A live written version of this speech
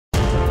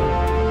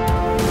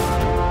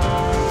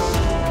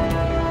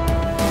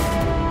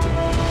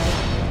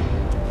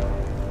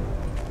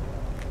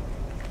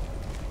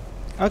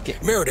Ok.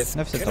 Meredith,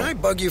 9 can septembre. I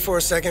bug you for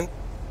a second?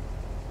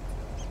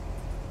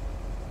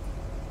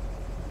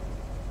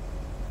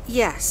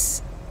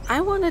 Yes.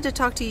 I wanted to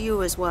talk to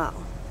you as well.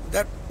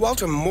 That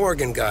Walter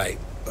Morgan guy,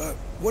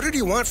 what did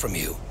he want from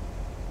you?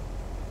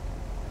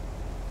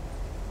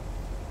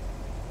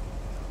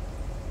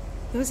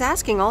 He was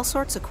asking all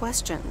sorts of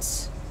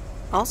questions.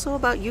 Also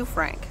about you,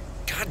 Frank.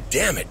 God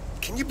damn it.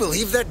 Can you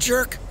believe that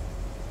jerk?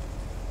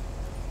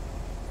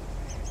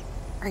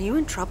 Are you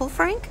in trouble,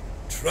 Frank?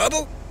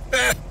 Trouble?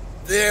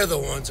 They're the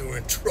ones who are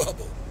in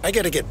trouble. I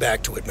gotta get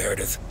back to it,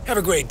 Meredith. Have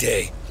a great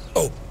day.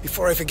 Oh,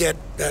 before I forget,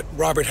 that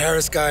Robert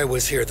Harris guy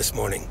was here this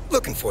morning,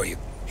 looking for you.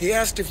 He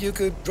asked if you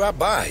could drop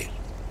by.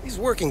 He's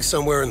working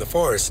somewhere in the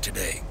forest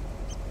today.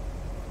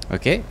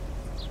 Ok.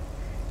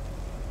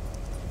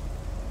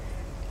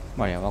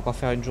 Bon allez, on va encore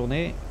faire une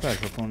journée. Voilà,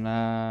 je vois qu'on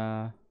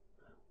a...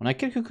 On a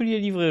quelques colis à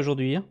livrer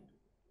aujourd'hui. Hein.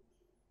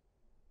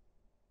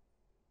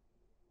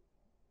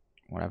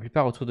 Bon, la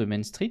plupart autour de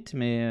Main Street,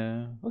 mais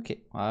ok,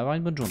 on va avoir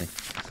une bonne journée.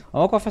 On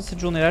va encore faire cette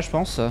journée-là, je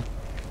pense.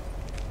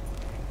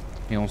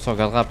 Et on se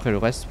regardera après le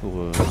reste pour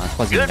un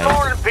troisième live. Good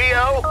morning,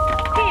 P.O.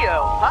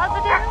 P.O.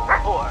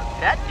 Positive or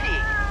pet P?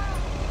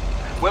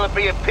 Will it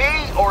be a P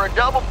or a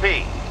double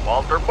P?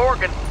 Walter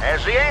Morgan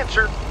has the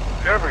answer.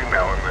 Every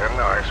now and then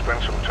I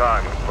spend some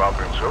time in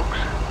Providence Oaks,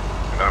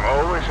 and I'm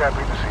always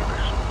happy to see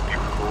this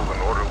beautiful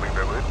and orderly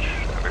village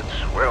and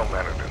its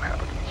well-mannered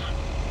inhabitants.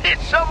 Did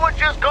someone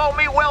just call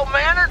me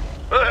well-mannered?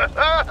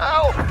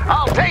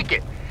 I'll take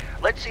it.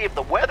 Let's see if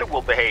the weather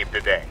will behave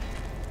today.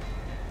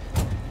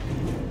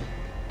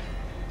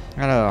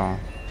 Alors,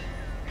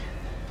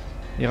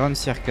 Iron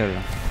Circle.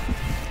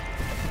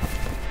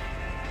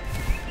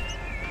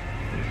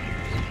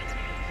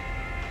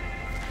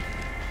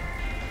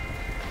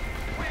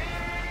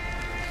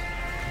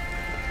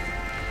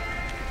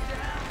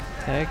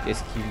 Tac,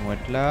 est-ce qu'ils vont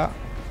être là?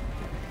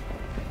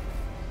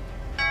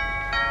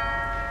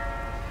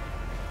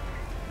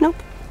 Nope.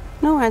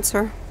 No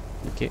answer.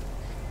 Ok.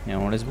 Et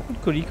on laisse beaucoup de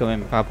colis quand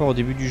même par rapport au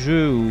début du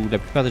jeu où la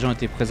plupart des gens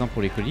étaient présents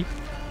pour les colis.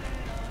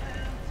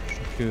 Je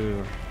trouve que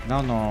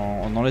là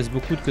on en laisse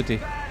beaucoup de côté.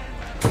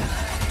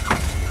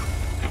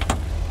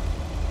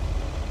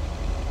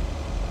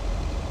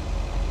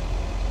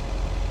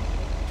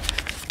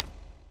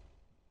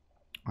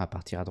 On va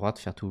partir à droite,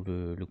 faire tout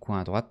le coin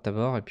à droite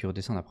d'abord et puis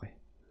redescendre après.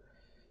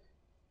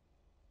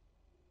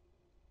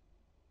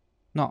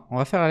 Non, on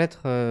va faire la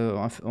lettre.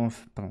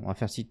 Pardon, on va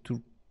faire si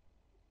tout.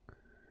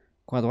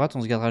 Coin à droite,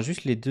 on se gardera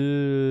juste les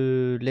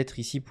deux lettres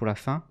ici pour la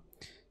fin.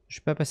 Je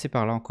vais pas passer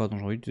par là encore, donc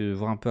j'ai envie de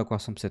voir un peu à quoi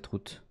ressemble cette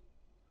route.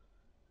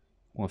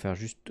 On va faire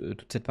juste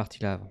toute cette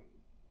partie-là avant.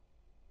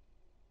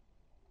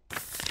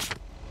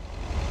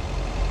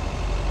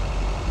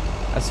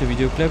 Ah, c'est au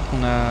vidéoclub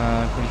qu'on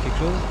a connu quelque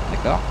chose?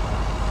 D'accord.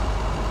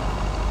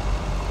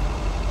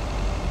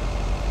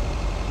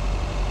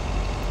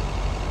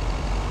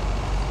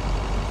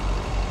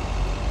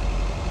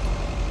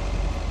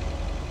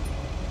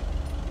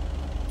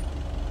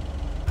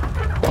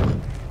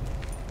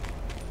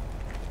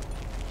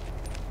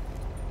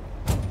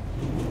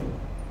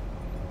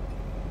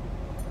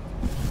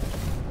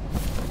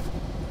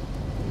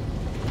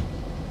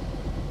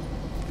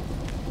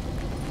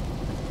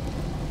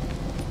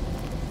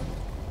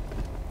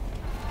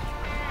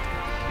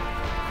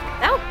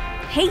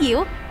 Hey,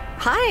 you.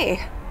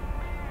 Hi.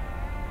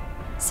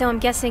 So I'm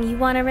guessing you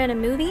want to rent a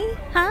movie,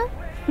 huh?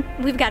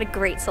 We've got a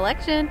great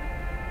selection.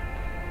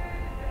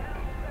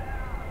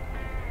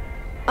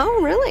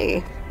 Oh,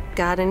 really?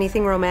 Got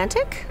anything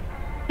romantic?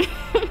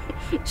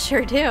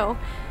 Sure do.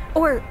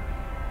 Or,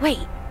 wait,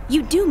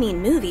 you do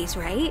mean movies,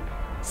 right?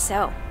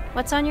 So,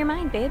 what's on your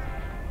mind, babe?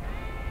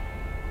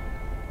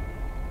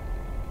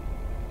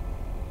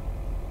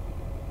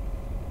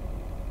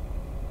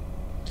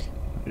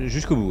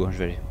 Jusqu'au bout, hein, je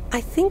vais aller. I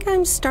think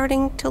I'm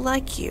starting to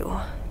like you.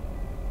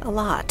 A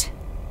lot.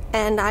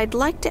 And I'd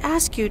like to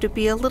ask you to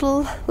be a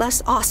little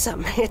less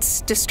awesome.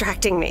 It's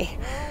distracting me.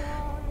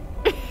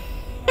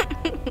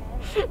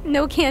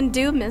 No can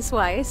do, Miss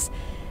Weiss.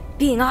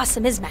 Being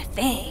awesome is my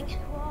thing.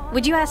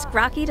 Would you ask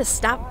Rocky to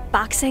stop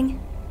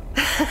boxing?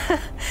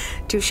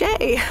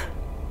 Touché.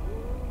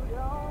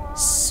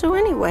 So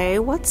anyway,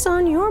 what's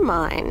on your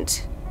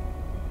mind?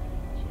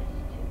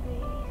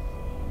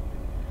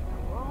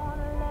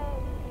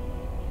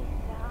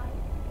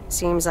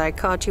 Seems I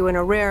caught you in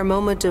a rare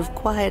moment of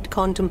quiet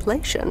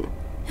contemplation.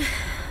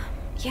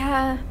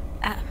 Yeah,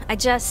 I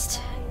just...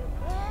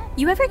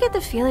 You ever get the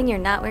feeling you're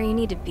not where you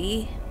need to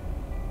be?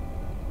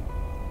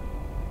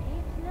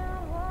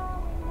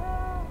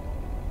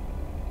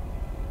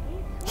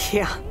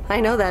 Yeah,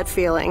 I know that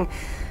feeling.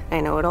 I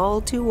know it all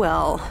too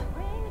well.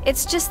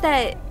 It's just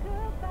that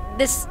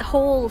this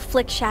whole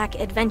Flick Shack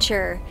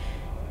adventure,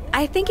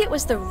 I think it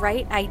was the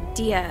right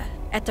idea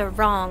at the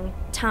wrong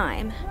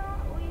time.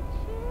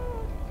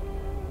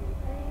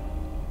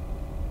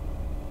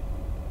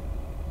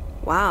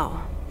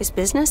 Wow, is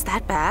business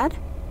that bad?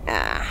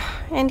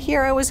 And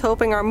here I was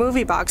hoping our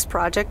movie box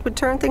project would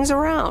turn things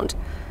around.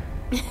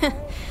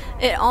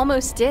 It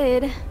almost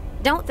did.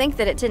 Don't think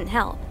that it didn't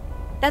help.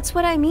 That's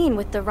what I mean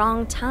with the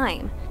wrong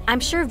time.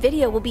 I'm sure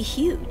video will be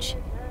huge.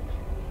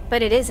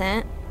 But it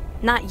isn't.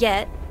 Not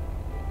yet.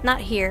 Not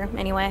here,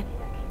 anyway.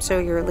 So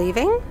you're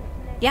leaving?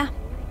 Yeah.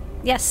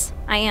 Yes,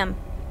 I am.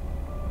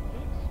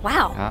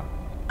 Wow.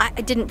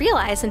 I didn't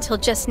realize until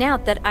just now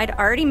that I'd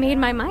already made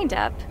my mind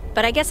up.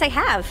 But I guess I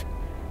have.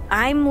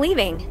 I'm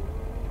leaving.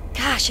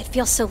 Gosh, it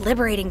feels so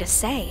liberating to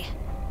say.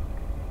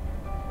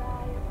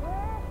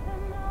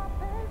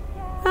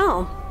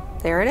 Oh,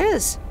 there it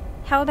is.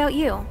 How about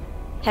you?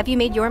 Have you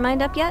made your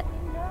mind up yet?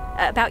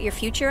 About your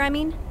future, I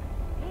mean?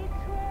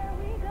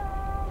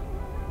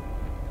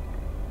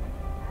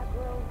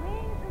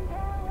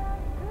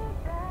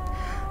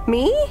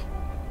 Me?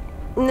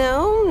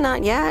 No,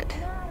 not yet.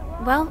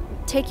 Well,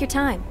 take your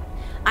time.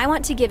 I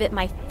want to give it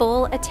my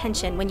full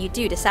attention when you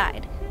do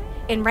decide.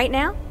 And right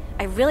now,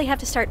 I really have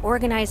to start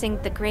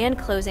organizing the grand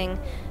closing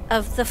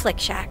of the Flick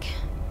Shack.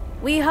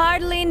 We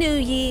hardly knew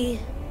ye.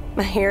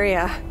 I hear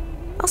ya.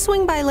 I'll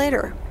swing by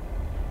later.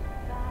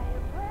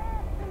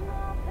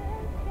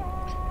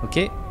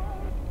 Ok.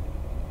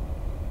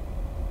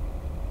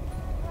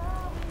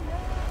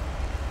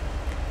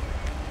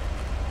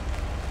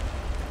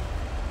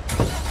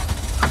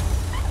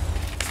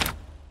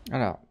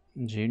 Alors,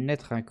 j'ai une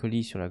lettre et un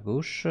colis sur la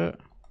gauche.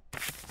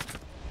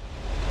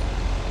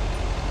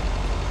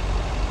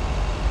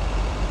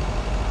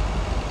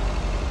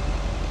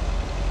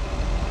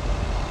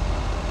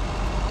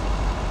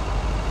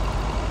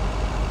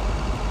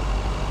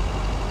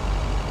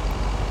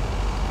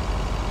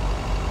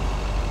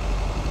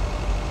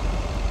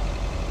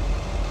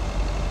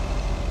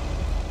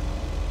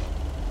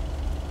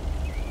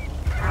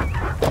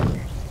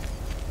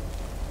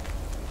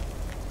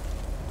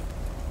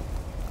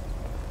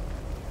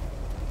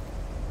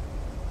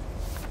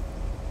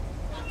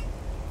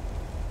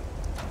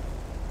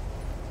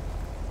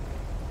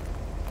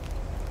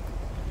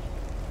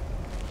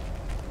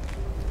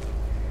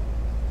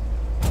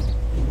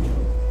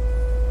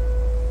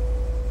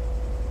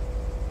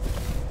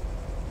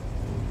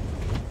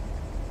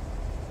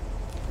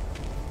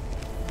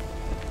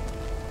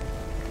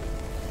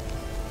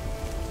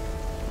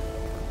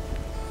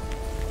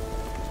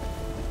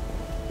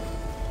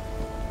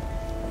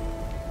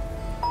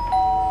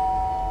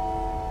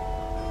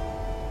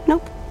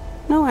 Nope,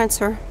 no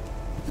answer.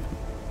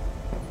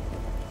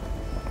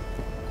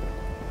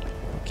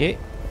 Ok.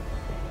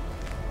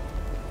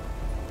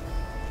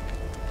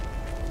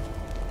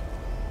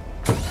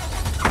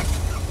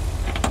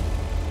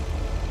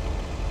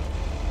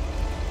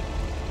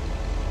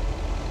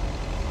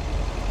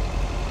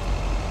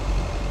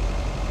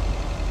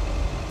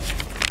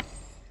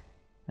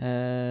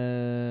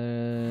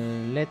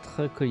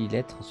 Lettre, colis,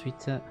 lettre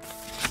ensuite.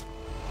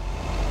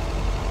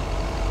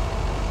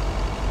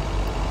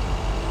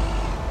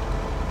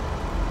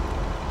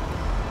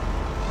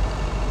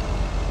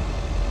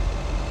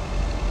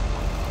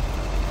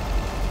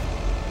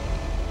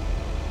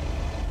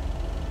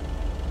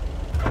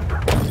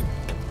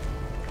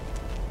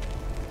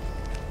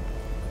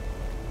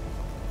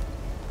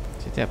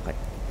 C'était après.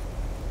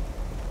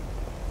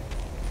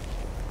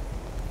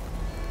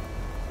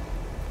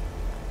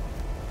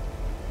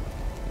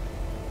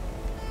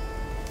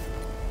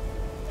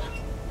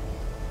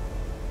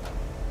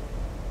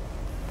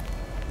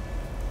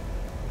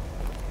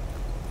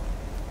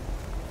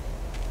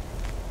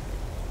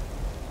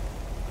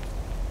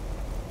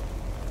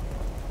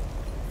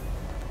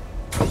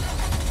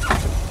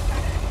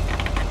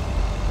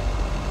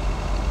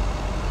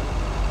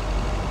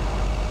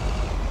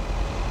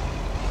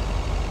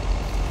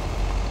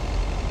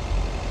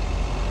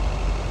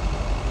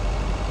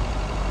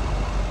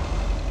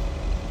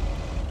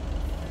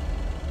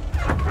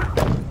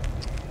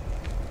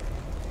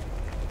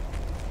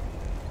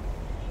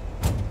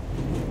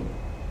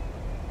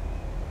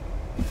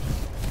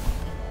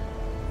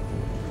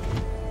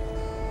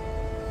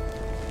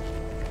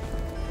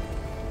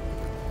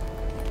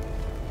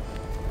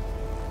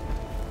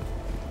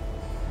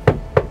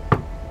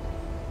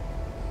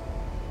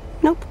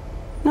 Nope,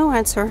 no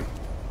answer.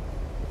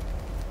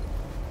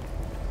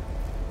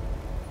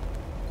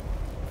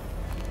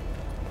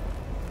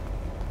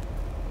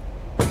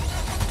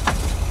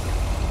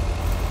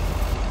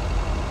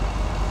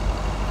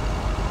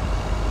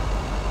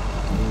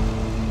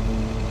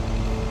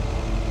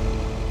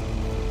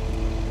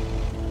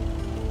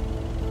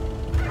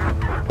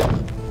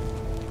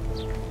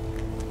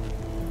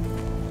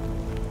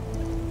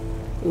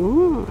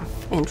 Ooh,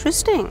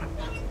 interesting.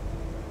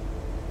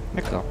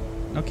 D'accord.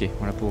 Ok,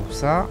 voilà pour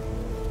ça.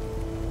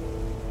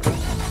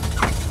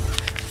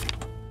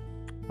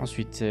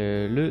 Ensuite,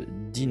 le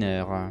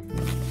dîner.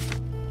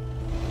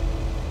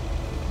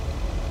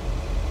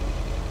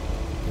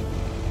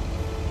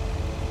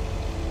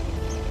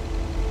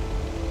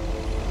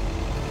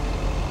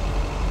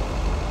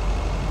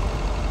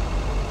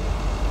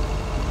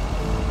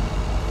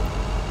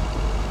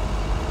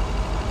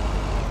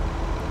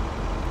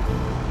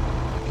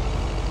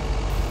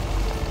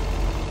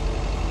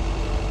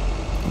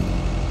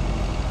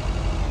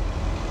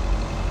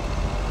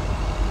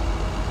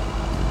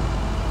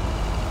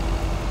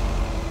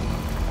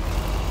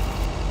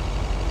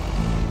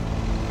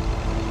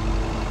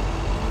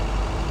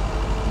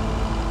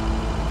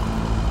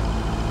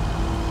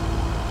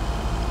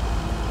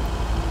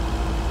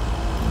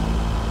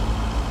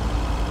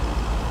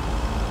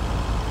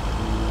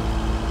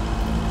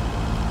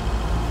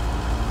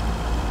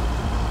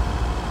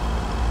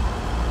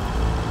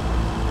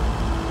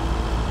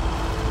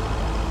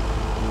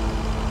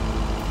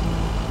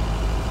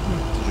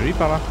 lui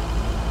par là.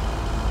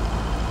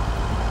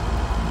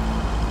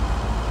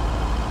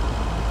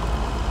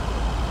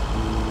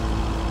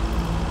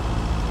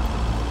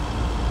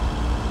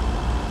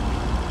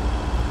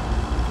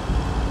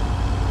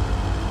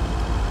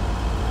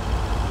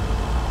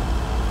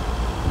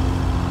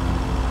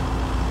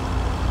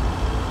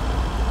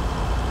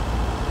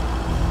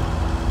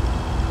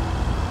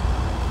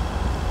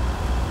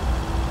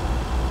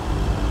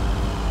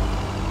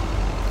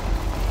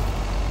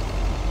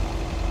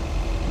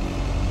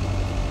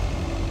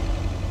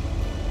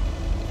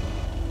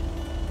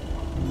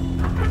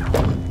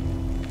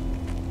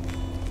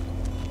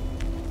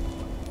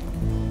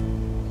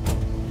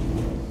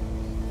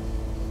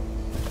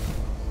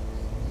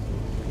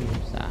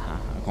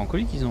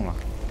 Colis qu'ils ont là.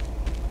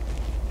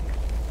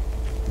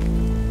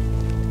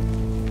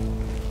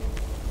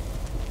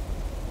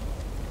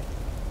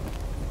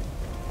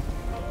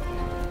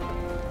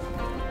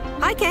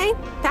 Hi, Kay.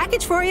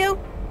 Package for you.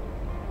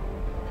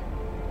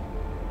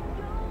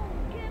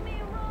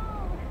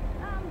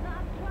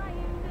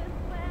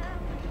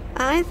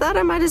 I thought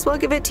I might as well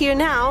give it to you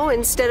now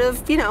instead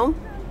of, you know,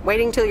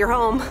 waiting till you're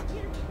home.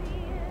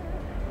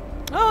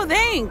 Oh,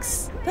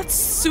 thanks. That's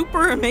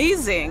super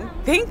amazing.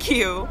 Thank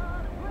you.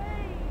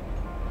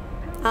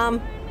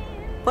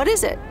 What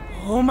is it?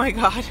 Oh my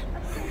god.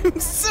 I'm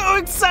so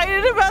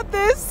excited about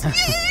this.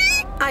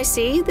 I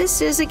see. This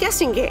is a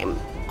guessing game.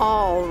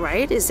 All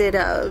right. Is it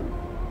a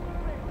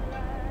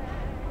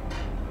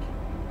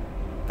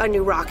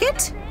new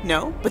rocket?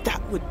 No, but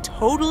that would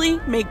totally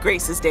make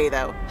Grace's day,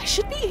 though. I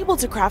should be able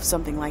to craft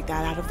something like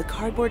that out of the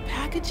cardboard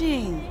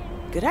packaging.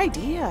 Good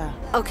idea.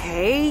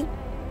 Okay.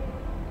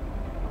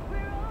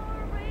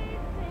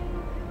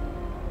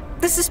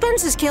 The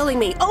suspense is killing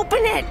me.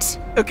 Open it!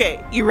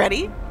 Okay, you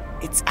ready?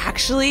 It's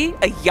actually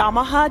a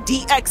Yamaha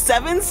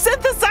DX7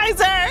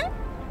 synthesizer!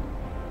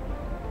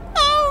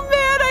 Oh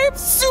man, I am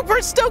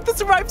super stoked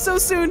this arrived so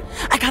soon!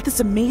 I got this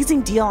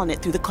amazing deal on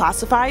it through the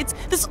classifieds.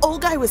 This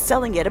old guy was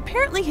selling it.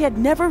 Apparently he had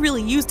never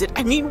really used it.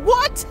 I mean,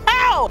 what?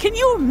 How? Can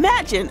you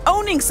imagine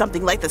owning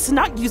something like this and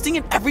not using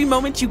it every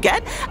moment you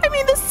get? I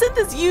mean, this synth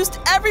is used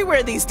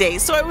everywhere these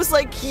days, so I was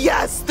like,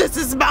 yes, this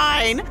is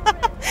mine!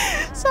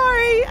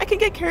 Sorry, I can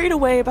get carried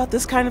away about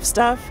this kind of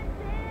stuff.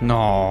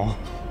 No.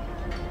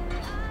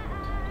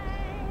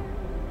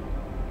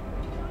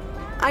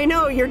 I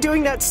know, you're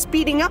doing that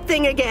speeding up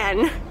thing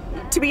again.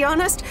 To be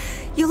honest,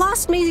 you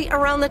lost me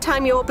around the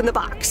time you opened the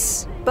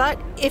box. But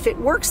if it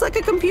works like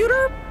a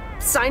computer,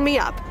 sign me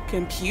up.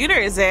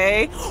 Computers,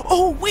 eh?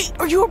 Oh, wait,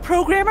 are you a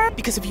programmer?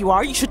 Because if you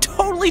are, you should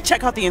totally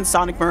check out the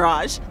Insonic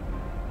Mirage.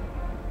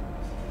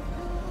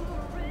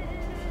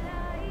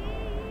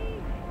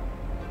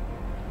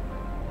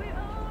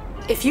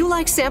 If you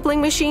like sampling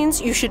machines,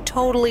 you should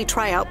totally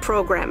try out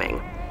programming.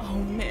 Oh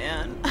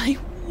man, I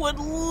would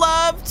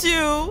love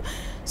to.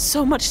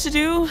 So much to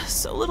do,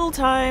 so little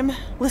time.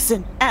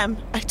 Listen, Em,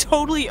 I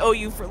totally owe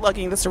you for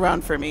lugging this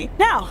around for me.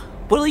 Now,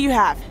 what'll you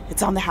have?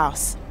 It's on the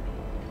house.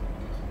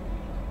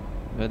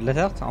 De la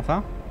tarte,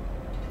 enfin?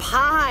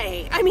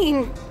 Pie! I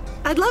mean,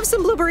 I'd love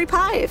some blueberry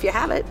pie if you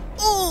have it.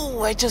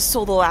 Oh, I just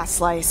sold the last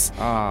slice.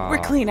 We're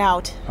clean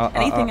out.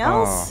 Anything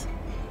else?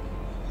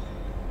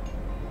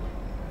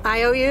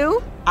 I owe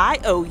you? I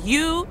owe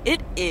you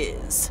it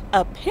is.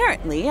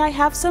 Apparently, I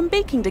have some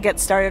baking to get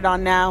started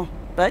on now.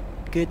 But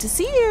good to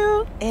see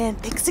you. And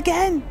thanks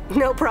again.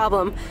 No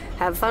problem.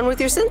 Have fun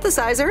with your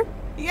synthesizer.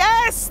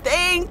 Yes,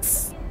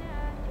 thanks.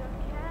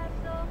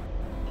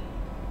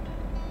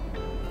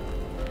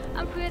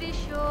 I'm pretty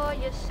sure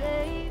you're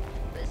safe,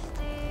 but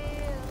still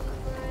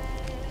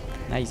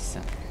afraid. Nice.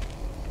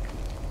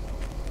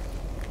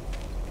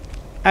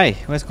 Allez,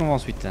 où est-ce qu'on va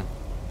ensuite?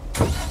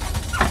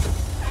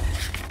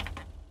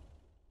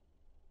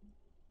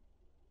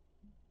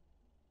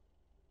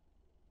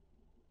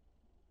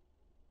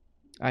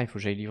 Ah, il faut que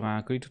j'aille livrer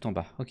un colis tout en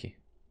bas. Ok.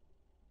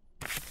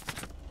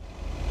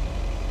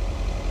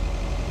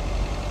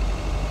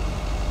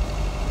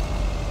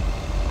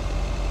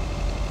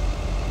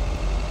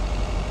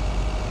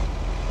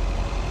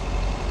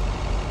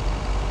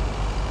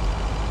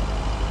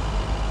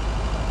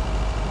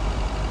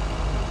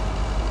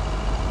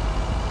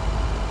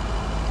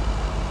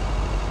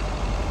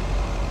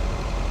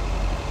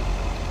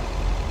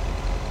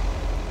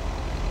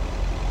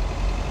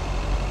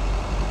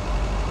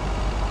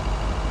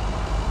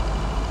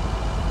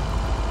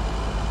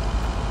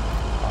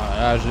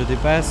 Voilà, je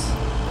dépasse.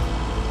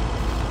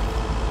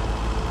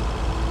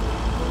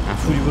 Un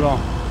fou du volant.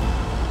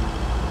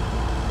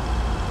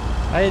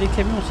 Ah, il y a des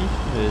camions aussi.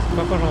 C'est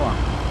pas quoi j'en vois.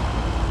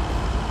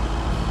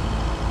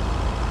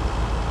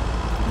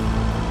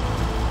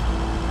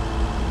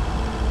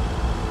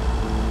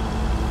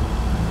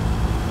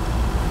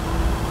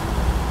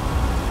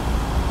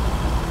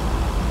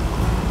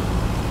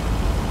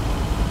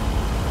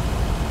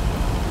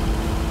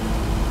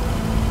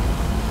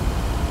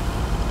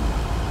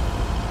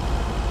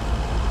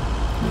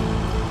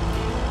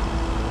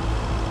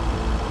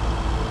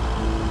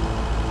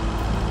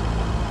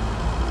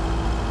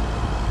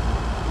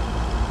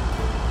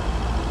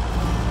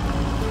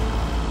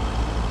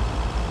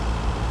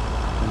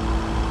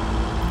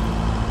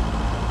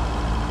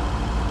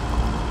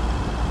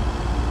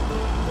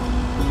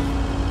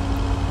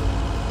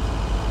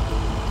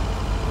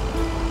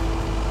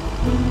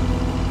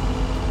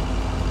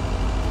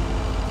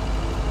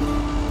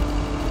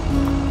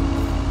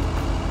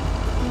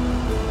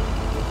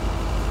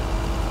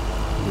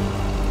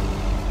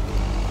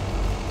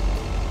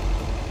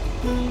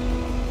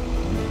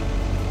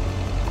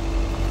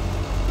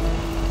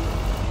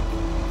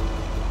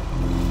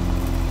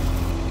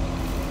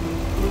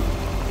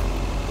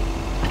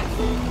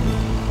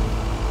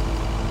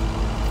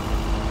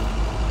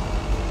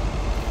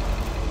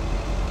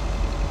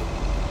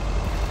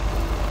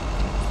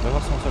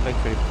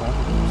 tu vas les prendre,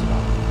 c'est pas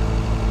grave.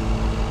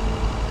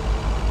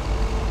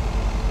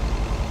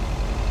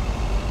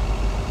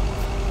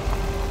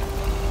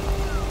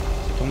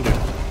 Ça tombe dur.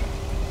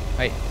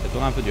 Oui, ça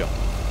tourne un peu dur.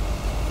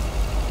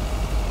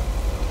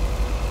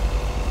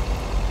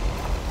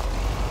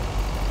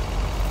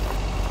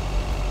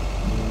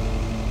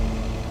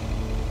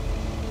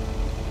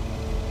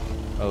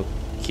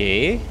 Ok.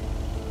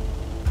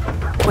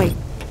 Wait,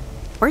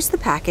 where's the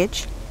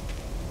package?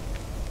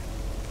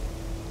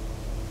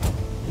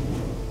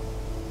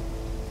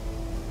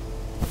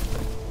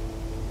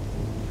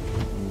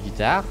 Une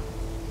guitare.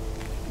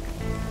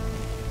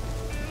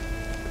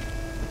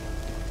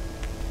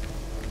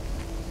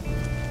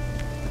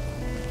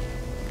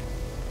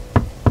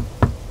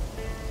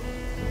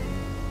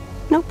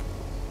 Nope,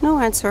 no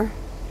answer.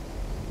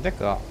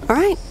 D'accord. All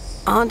right,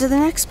 on to the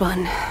next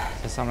one.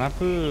 Ça semble un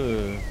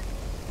peu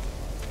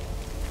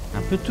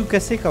tout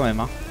cassé quand même,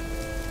 hein.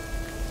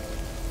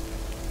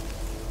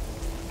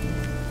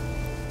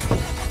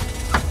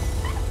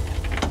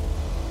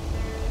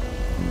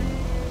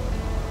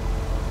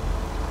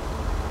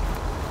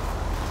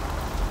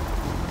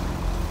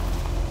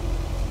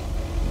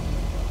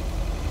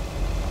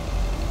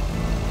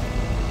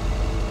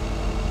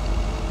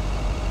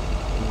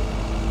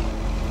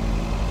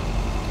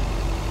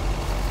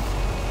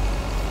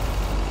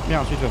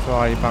 Bien, ensuite il va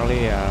falloir aller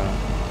parler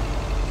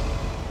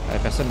à la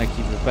personne là,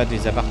 qui veut pas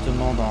des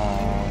appartements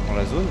dans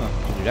la zone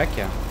du lac,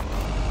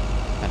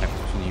 à la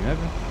construction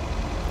d'immeubles.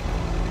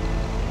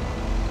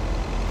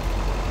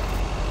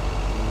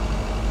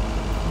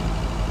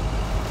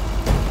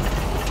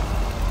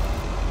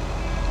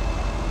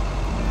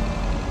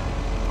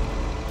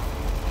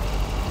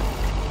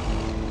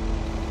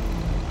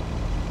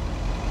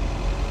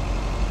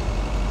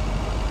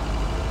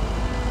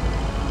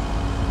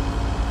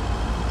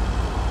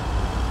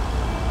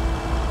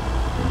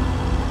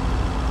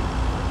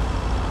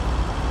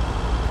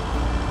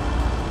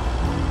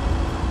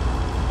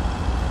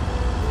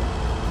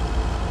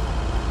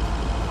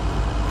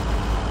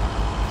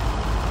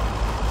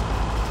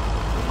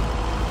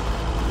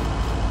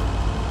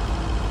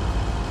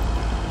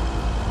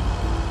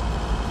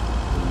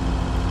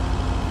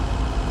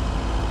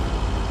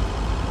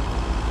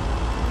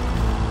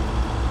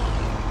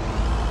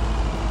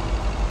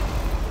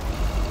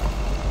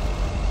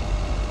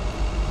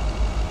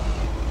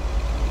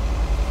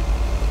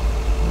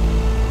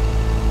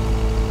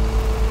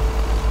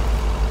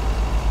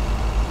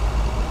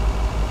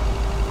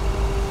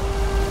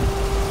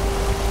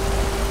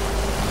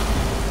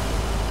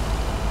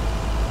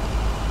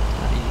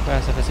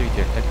 à sa place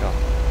habituelle, d'accord.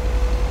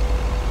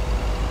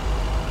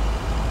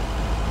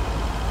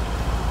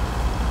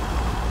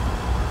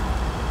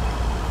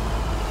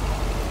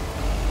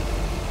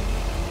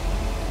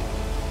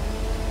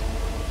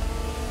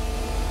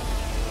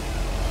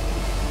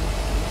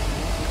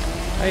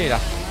 Ah, il est là,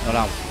 dans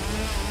l'arbre.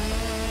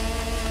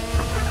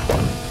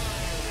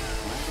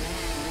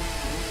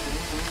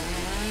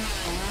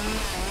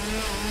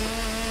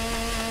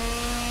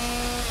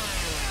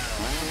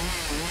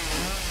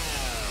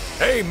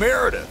 Hey,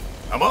 Meredith,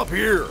 I'm up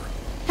here.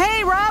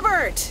 Hey,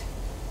 Robert!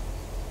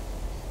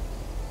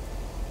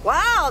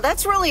 Wow,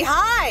 that's really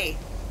high.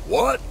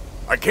 What?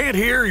 I can't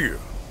hear you.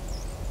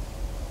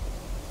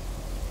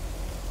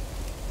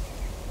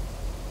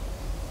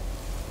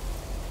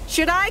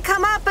 Should I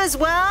come up as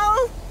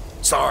well?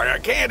 Sorry, I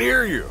can't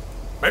hear you.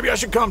 Maybe I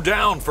should come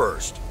down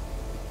first.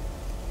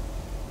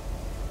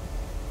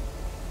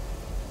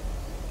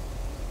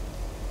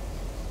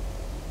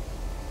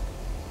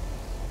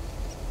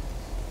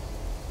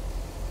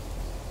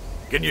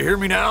 Can you hear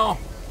me now?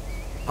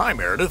 Hi,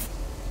 Meredith.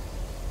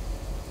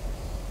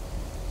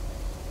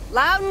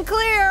 Loud and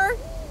clear.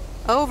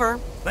 Over.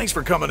 Thanks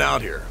for coming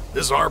out here.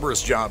 This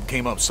arborist job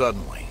came up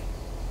suddenly.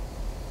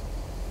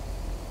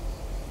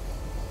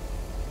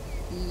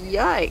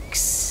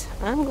 Yikes.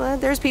 I'm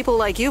glad there's people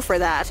like you for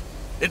that.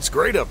 It's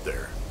great up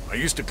there. I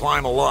used to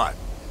climb a lot.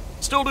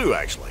 Still do,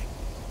 actually.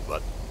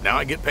 But now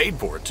I get paid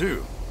for it,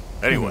 too.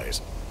 Anyways,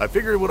 I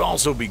figured it would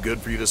also be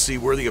good for you to see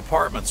where the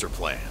apartments are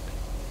planned.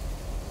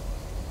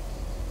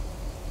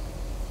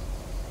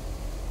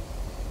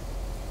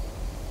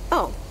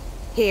 Oh,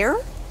 here?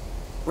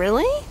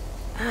 Really?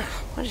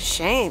 What a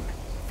shame.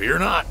 Fear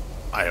not.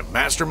 I have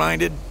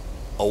masterminded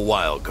a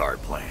wild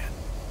card plan.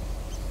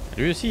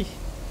 Lui aussi.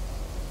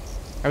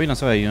 Ah oui, non,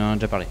 ça va, il en a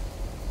déjà parlé.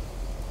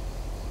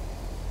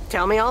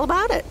 Tell me all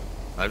about it.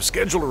 I've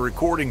scheduled a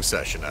recording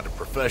session at a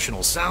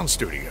professional sound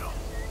studio.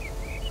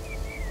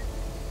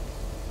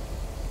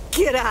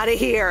 Get out of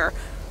here.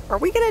 Are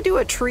we gonna do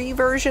a tree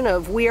version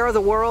of We Are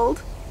the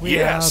World?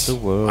 Yes, the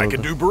world. I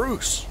can do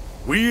Bruce.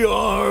 We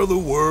are the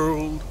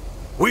world.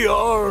 We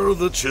are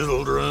the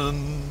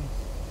children.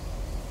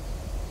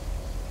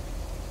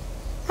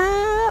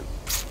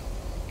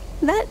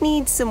 That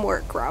needs some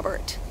work,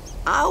 Robert.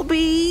 I'll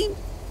be...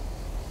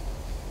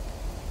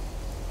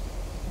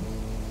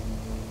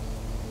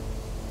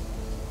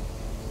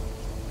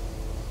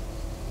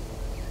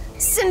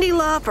 Cyndi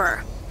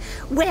Lauper.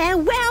 Well,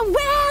 well,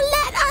 well,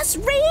 let let us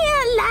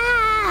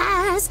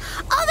realize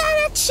all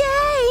that a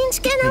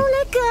change can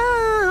only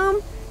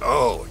come.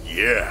 Oh,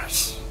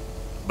 yes.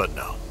 But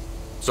no.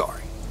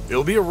 Sorry.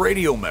 It'll be a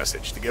radio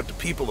message to get the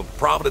people of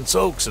Providence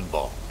Oaks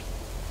involved.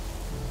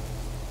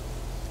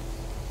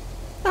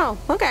 Oh,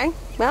 okay.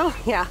 Well,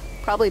 yeah,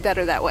 probably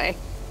better that way.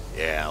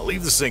 Yeah,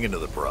 leave the singing to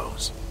the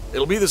pros.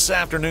 It'll be this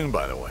afternoon,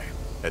 by the way,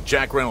 at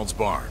Jack Reynolds'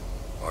 barn.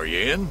 Are you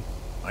in?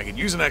 I could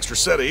use an extra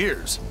set of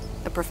ears.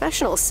 A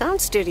professional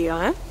sound studio,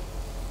 huh?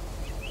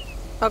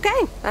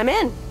 Okay, I'm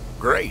in.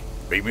 Great.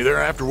 Meet me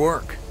there after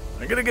work.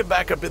 I'm gonna get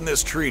back up in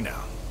this tree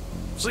now.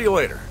 See you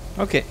later.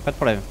 Ok, pas de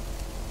problème.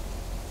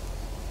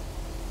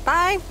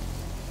 Bye.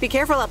 Be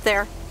careful up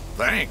there.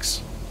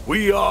 Thanks.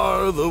 We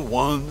are the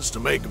ones to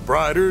make a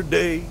brighter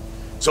day.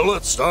 So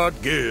let's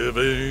start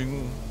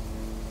giving.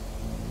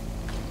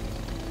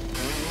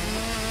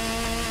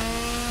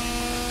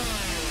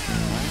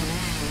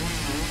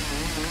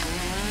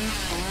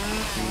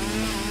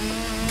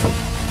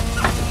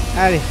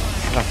 Allez,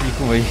 c'est parti. Du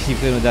coup, on va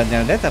livrer nos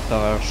dernières lettres après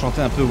avoir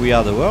chanté un peu We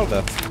Are the World.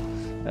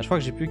 Là, je crois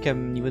que j'ai plus qu'à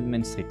niveau de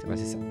Main Street. Ouais,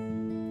 c'est ça.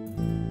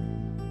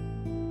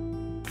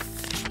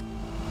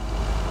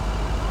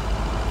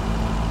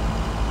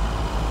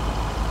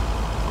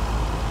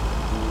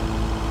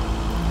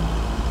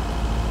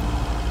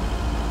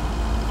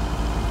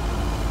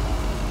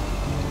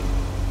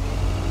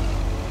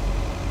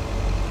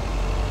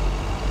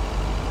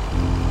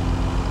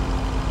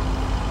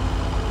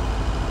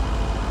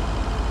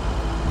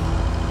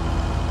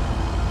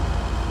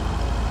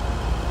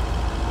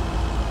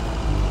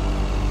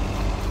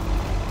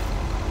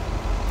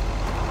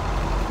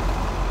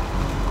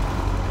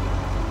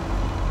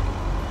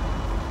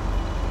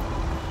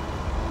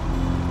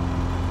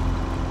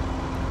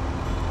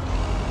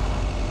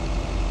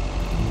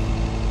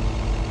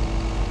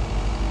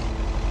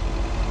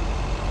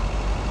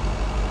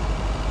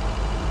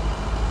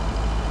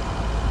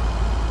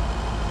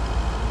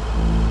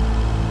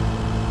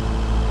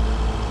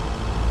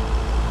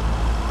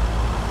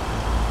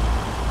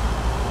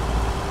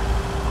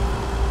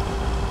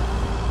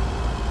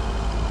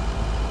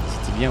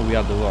 We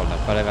Are the World,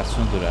 pas la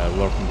version de la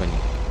World Company.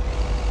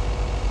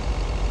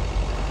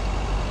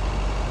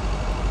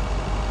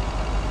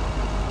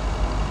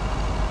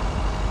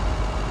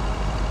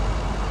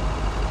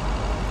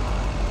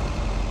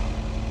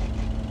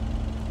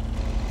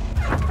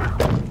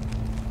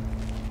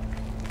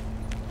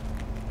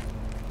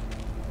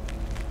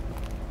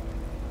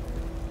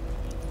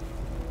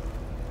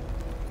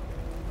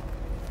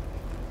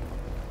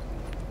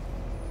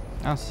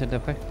 Ah, c'est celle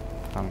d'après?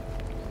 Pardon.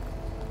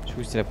 Je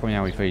crois que c'était la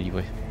première où il fallait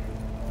livrer.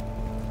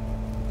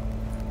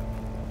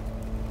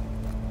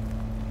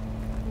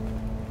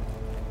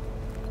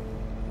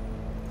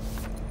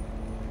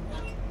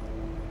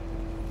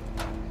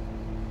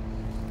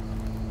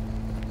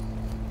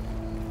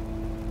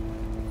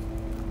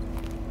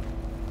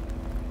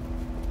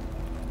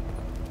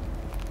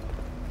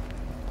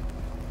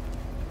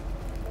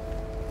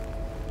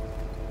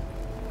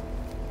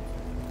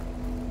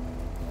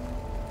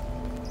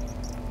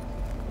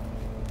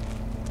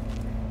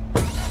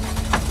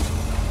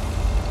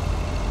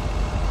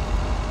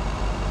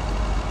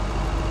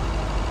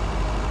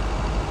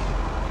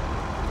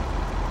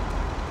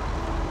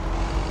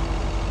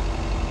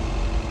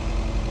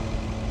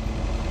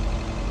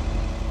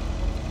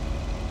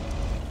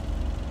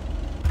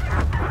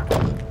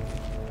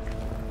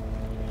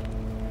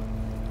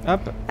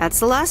 Hop. That's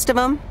the last of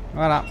them.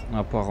 Voilà, on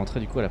va pouvoir rentrer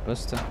du coup à la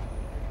poste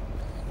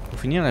pour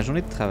finir la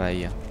journée de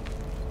travail.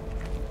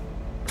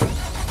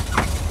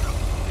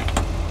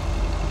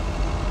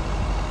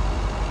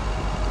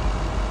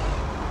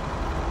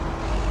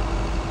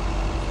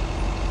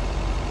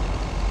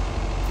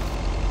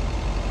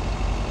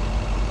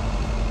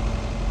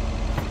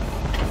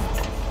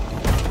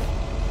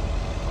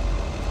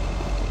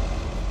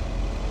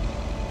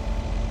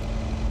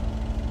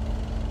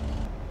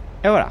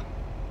 Et voilà.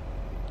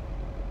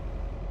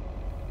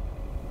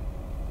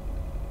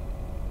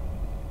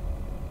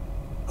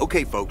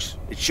 Okay, folks,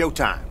 it's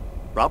showtime.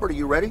 Robert, are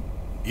you ready?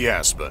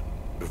 Yes, but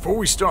before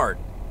we start,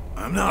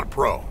 I'm not a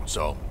pro,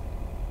 so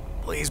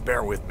please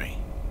bear with me.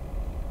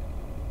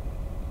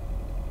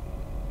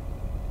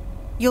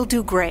 You'll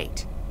do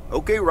great.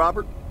 Okay,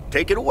 Robert,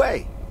 take it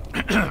away.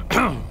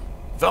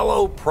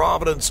 Fellow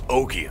Providence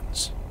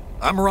Okians,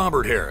 I'm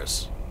Robert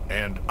Harris,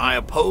 and I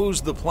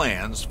oppose the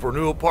plans for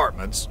new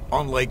apartments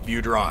on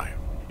Lakeview Drive.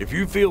 If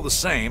you feel the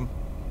same,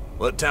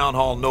 let Town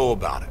Hall know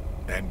about it,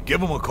 and give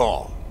them a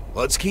call.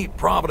 Let's keep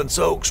Providence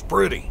Oaks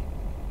pretty.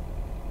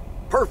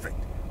 Perfect.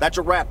 That's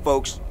a wrap,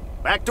 folks.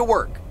 Back to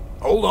work.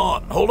 Hold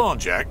on,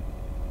 Jack.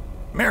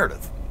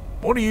 Meredith,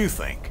 what do you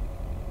think?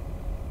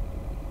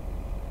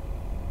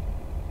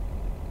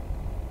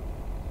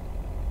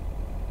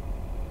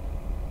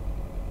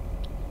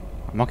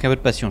 Manque un peu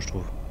de passion, je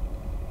trouve.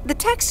 The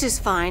text is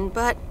fine,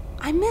 but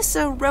I miss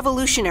a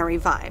revolutionary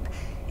vibe.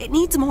 It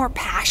needs more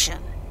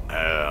passion.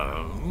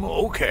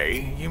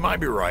 Okay, you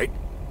might be right.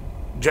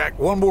 Jack,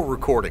 one more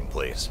recording,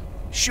 please.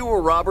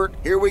 Sure, Robert.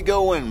 Here we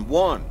go in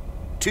 1,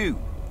 2,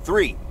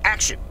 3,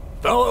 action.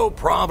 Fellow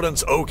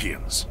Providence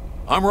Okians,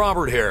 I'm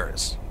Robert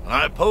Harris, and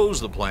I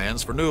oppose the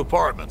plans for new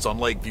apartments on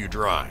Lakeview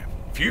Drive.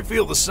 If you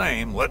feel the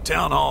same, let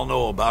Town Hall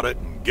know about it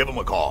and give them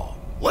a call.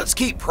 Let's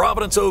keep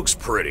Providence Oaks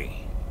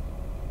pretty.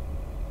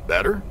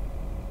 Better?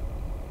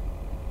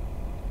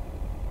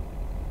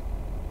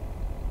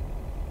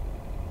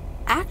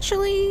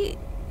 Actually,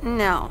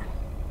 no.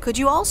 Could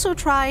you also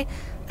try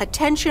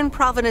Attention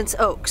Providence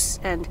Oaks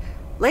and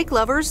Lake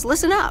Lovers,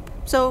 listen up?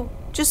 So,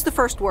 just the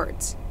first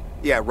words.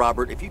 Yeah,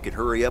 Robert, if you could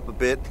hurry up a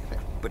bit.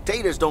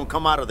 Potatoes don't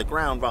come out of the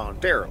ground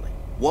voluntarily.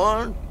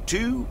 1,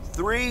 2,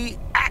 3,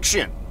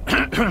 action!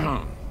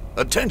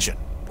 Attention,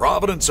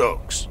 Providence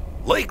Oaks.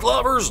 Lake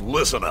Lovers,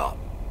 listen up.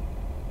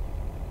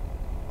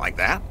 Like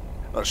that?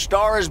 A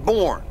star is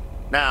born.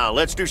 Now,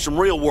 let's do some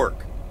real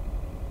work.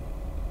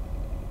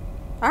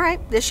 All right,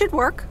 this should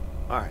work.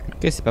 All right.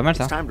 Ok, c'est pas mal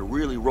ça. It's time to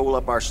really roll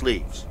up our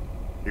sleeves.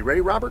 You ready,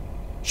 Robert?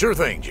 Sure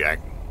thing, Jack.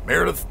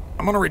 Meredith,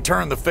 I'm gonna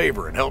return the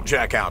favor and help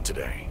Jack out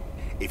today.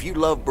 If you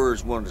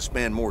lovebirds wanted to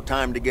spend more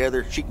time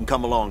together, she can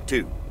come along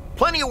too.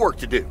 Plenty of work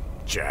to do.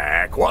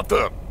 Jack, what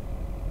the...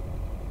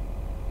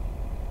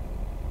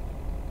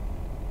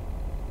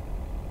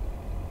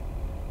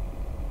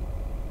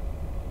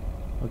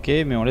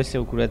 Ok, mais on laisse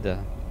les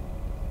roulades.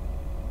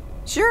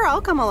 Sure,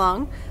 I'll come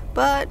along,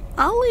 but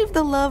I'll leave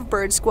the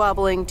lovebird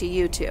squabbling to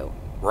you two.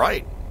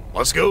 Right.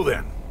 Let's go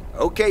then.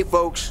 Okay,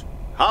 folks.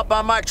 Hop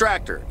on my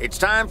tractor. It's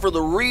time for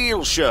the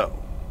real show.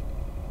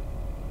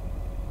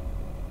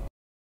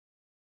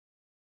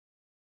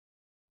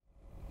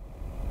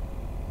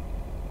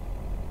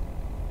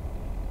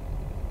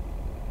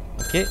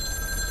 Ok,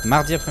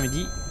 mardi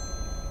après-midi,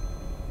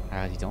 à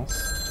la résidence.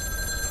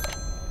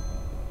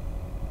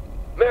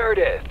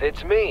 Meredith,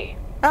 it's me.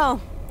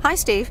 Oh, hi,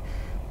 Steve.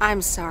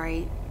 I'm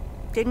sorry.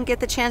 Didn't get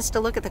the chance to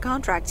look at the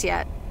contracts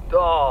yet.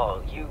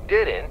 Oh, you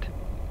didn't?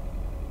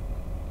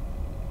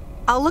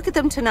 I'll look at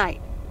them tonight.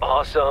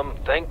 Awesome.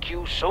 Thank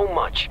you so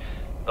much.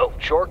 Oh,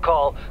 short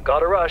call.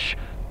 Gotta rush.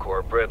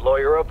 Corporate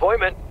lawyer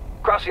appointment.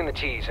 Crossing the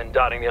T's and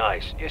dotting the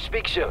I's. You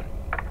speak soon.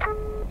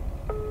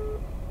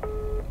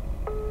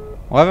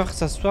 On va voir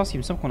ça ce soir, parce qu'il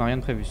me semble qu'on n'a rien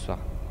de prévu ce soir.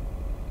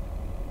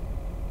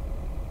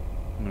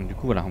 Donc du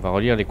coup voilà, on va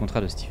relire les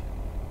contrats de Steve.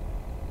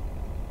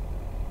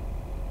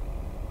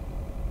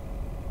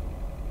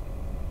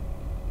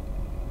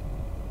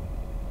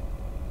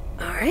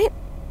 All right,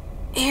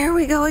 here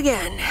we go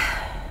again.